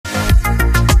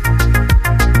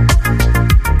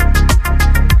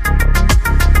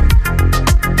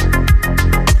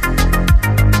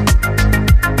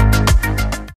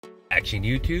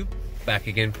hatching YouTube, back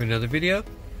again for another video.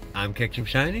 I'm catching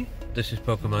shiny. This is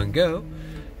Pokemon Go.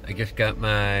 I just got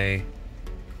my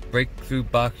breakthrough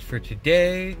box for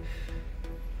today.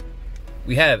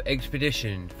 We have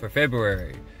Expedition for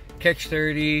February. Catch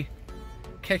 30,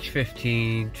 catch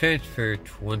 15, transfer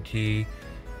 20,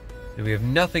 and we have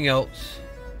nothing else,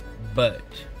 but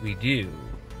we do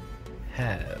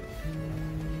have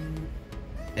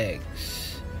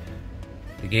eggs.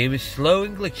 The game is slow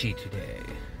and glitchy today.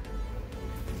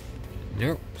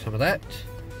 Nope, some of that.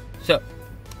 So,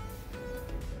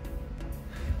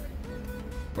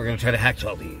 we're gonna try to hatch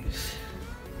all these.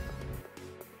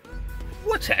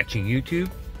 What's hatching, YouTube?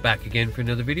 Back again for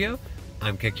another video.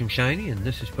 I'm catching shiny and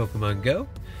this is Pokemon Go.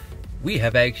 We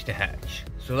have eggs to hatch.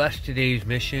 So that's today's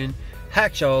mission.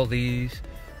 Hatch all these.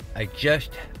 I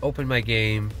just opened my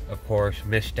game, of course,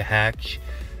 missed to hatch,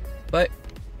 but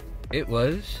it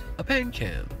was a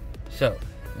Pancham. So,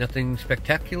 nothing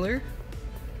spectacular.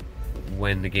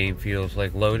 When the game feels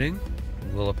like loading,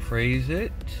 we'll appraise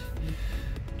it.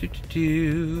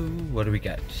 What do we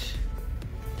got?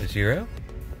 A 0?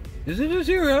 Is it a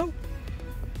 0?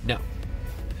 No.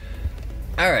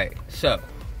 Alright, so,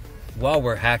 while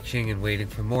we're hatching and waiting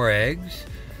for more eggs,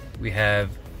 we have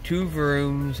 2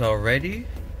 Varooms already.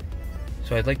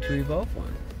 So I'd like to evolve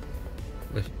one.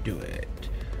 Let's do it.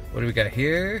 What do we got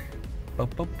here? Bum,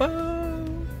 bum,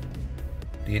 bum.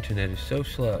 The internet is so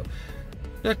slow.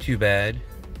 Not too bad.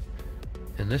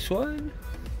 And this one?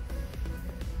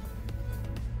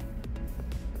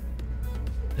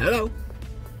 Hello.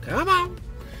 Come on.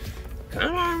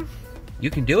 Come on. You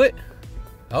can do it.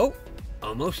 Oh,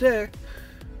 almost there.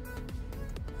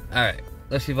 Alright,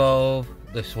 let's evolve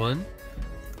this one.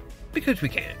 Because we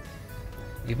can.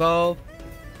 Evolve.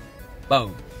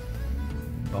 Boom.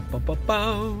 Bum, bum, bum,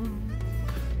 bum.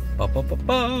 Bum, bum, bum,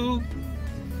 bum.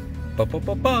 Bum, bum,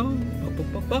 bum, bum. Bum,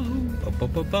 bum, bum, bum. Bum,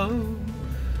 bum, bum, bum.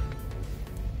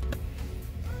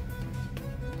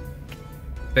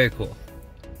 Very cool.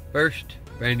 First,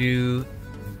 brand new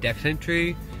dex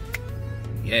entry.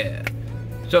 Yeah.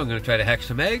 So I'm going to try to hatch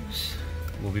some eggs.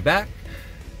 We'll be back.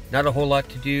 Not a whole lot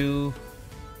to do.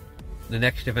 The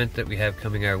next event that we have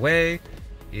coming our way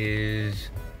is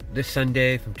this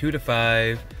Sunday from 2 to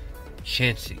 5,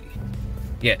 Chansey.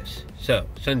 Yes, so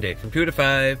Sunday from 2 to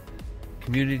 5,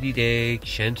 Community Day,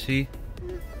 Chansey.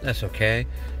 That's okay.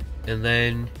 And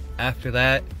then after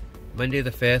that, Monday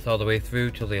the 5th all the way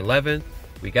through till the 11th,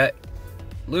 we got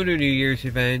Lunar New Year's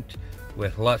event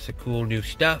with lots of cool new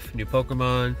stuff, new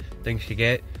Pokemon, things to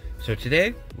get. So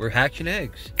today, we're hatching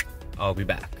eggs. I'll be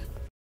back.